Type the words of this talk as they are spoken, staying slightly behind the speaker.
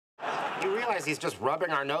You realize he's just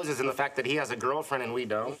rubbing our noses in the fact that he has a girlfriend and we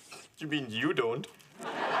don't? You mean you don't?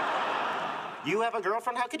 You have a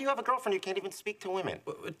girlfriend? How could you have a girlfriend? You can't even speak to women.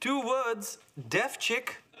 2 words, deaf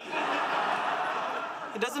chick.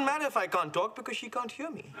 It doesn't matter if I can't talk because she can't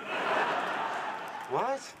hear me.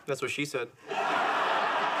 What? That's what she said.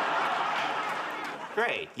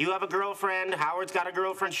 Great. You have a girlfriend, Howard's got a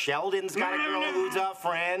girlfriend, Sheldon's got a girl who's a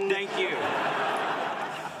friend. Thank you.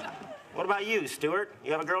 What about you, Stuart?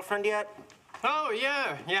 You have a girlfriend yet? Oh,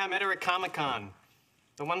 yeah. Yeah, I met her at Comic-Con.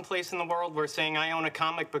 The one place in the world where saying I own a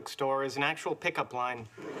comic book store is an actual pickup line.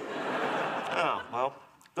 Oh, well,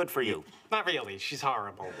 good for you. Not really. She's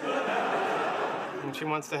horrible. When she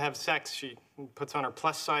wants to have sex, she puts on her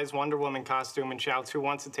plus-size Wonder Woman costume and shouts, "Who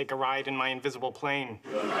wants to take a ride in my invisible plane?"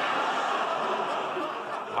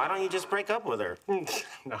 Why don't you just break up with her?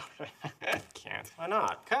 No, I can't. Why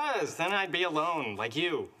not? 'Cause then I'd be alone, like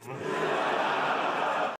you.